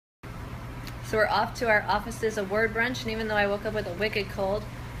So we're off to our office's award brunch, and even though I woke up with a wicked cold,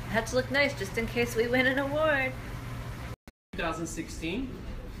 I had to look nice just in case we win an award. 2016.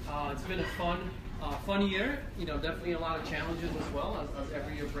 It's been a fun year. You know, definitely a lot of challenges as well as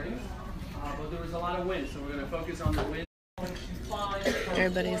every year brings. But there was a lot of wins, so we're going to focus on the wins.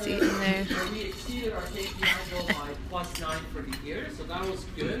 Everybody's eating there. We exceeded our KPI goal by +9 for the year, so that was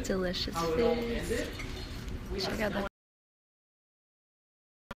good. Delicious How it all ended. Check out that.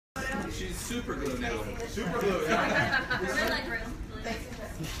 She's super glue now. Super glue, yeah.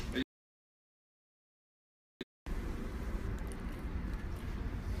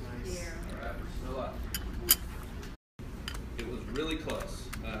 It was really close.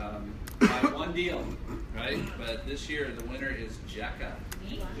 By one deal, right? But this year the winner is Jekka.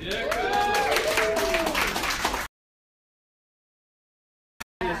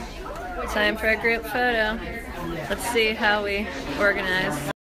 Time for a group photo. Let's see how we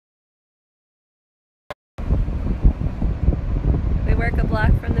organize. We work a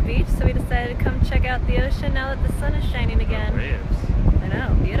block from the beach, so we decided to come check out the ocean now that the sun is shining again. I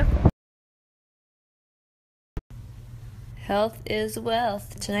know, beautiful. Health is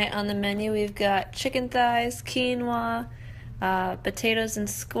wealth. Tonight on the menu we've got chicken thighs, quinoa, potatoes and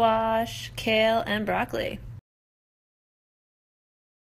squash, kale, and broccoli.